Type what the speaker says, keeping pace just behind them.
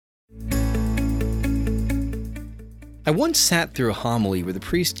I once sat through a homily where the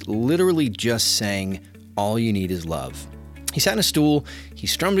priest literally just sang, "All you need is love." He sat in a stool, he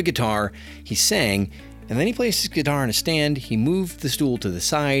strummed a guitar, he sang, and then he placed his guitar on a stand, he moved the stool to the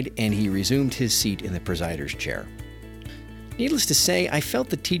side, and he resumed his seat in the presider's chair. Needless to say, I felt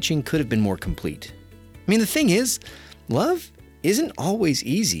the teaching could have been more complete. I mean, the thing is, love isn't always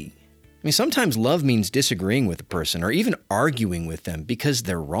easy. I mean, sometimes love means disagreeing with a person or even arguing with them because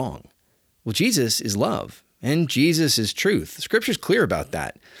they're wrong. Well, Jesus is love, and Jesus is truth. Scripture's clear about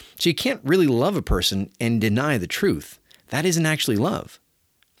that. So you can't really love a person and deny the truth. That isn't actually love.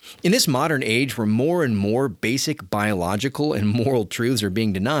 In this modern age where more and more basic biological and moral truths are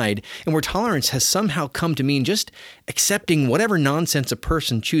being denied, and where tolerance has somehow come to mean just accepting whatever nonsense a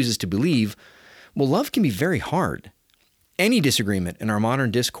person chooses to believe, well, love can be very hard. Any disagreement in our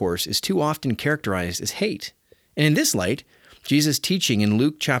modern discourse is too often characterized as hate. And in this light, Jesus' teaching in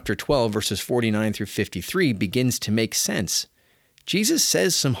Luke chapter 12, verses 49 through 53 begins to make sense. Jesus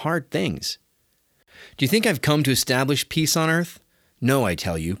says some hard things. Do you think I've come to establish peace on earth? No, I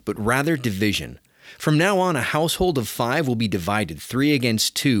tell you, but rather division. From now on, a household of 5 will be divided, 3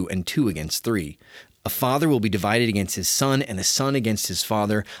 against 2 and 2 against 3. A father will be divided against his son, and a son against his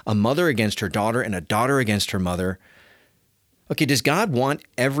father, a mother against her daughter, and a daughter against her mother. Okay, does God want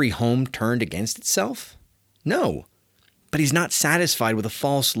every home turned against itself? No, but he's not satisfied with a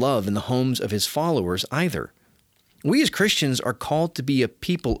false love in the homes of his followers either. We as Christians are called to be a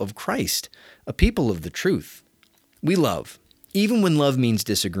people of Christ, a people of the truth. We love, even when love means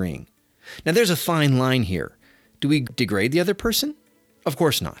disagreeing. Now there's a fine line here. Do we degrade the other person? Of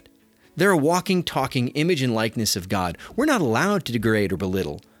course not. They're a walking, talking image and likeness of God. We're not allowed to degrade or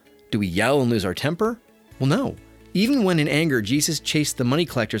belittle. Do we yell and lose our temper? Well, no. Even when in anger, Jesus chased the money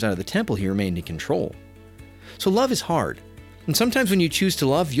collectors out of the temple, he remained in control. So love is hard. And sometimes when you choose to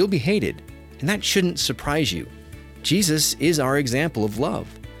love, you'll be hated. And that shouldn't surprise you. Jesus is our example of love.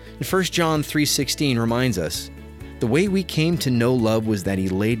 And 1 John 3:16 reminds us, the way we came to know love was that he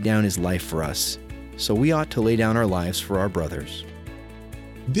laid down his life for us. So we ought to lay down our lives for our brothers.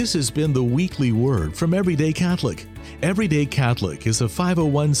 This has been the Weekly Word from Everyday Catholic. Everyday Catholic is a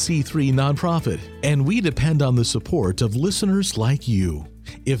 501c3 nonprofit, and we depend on the support of listeners like you.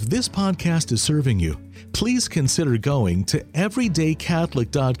 If this podcast is serving you, please consider going to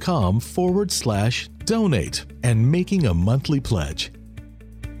everydaycatholic.com/donate and making a monthly pledge.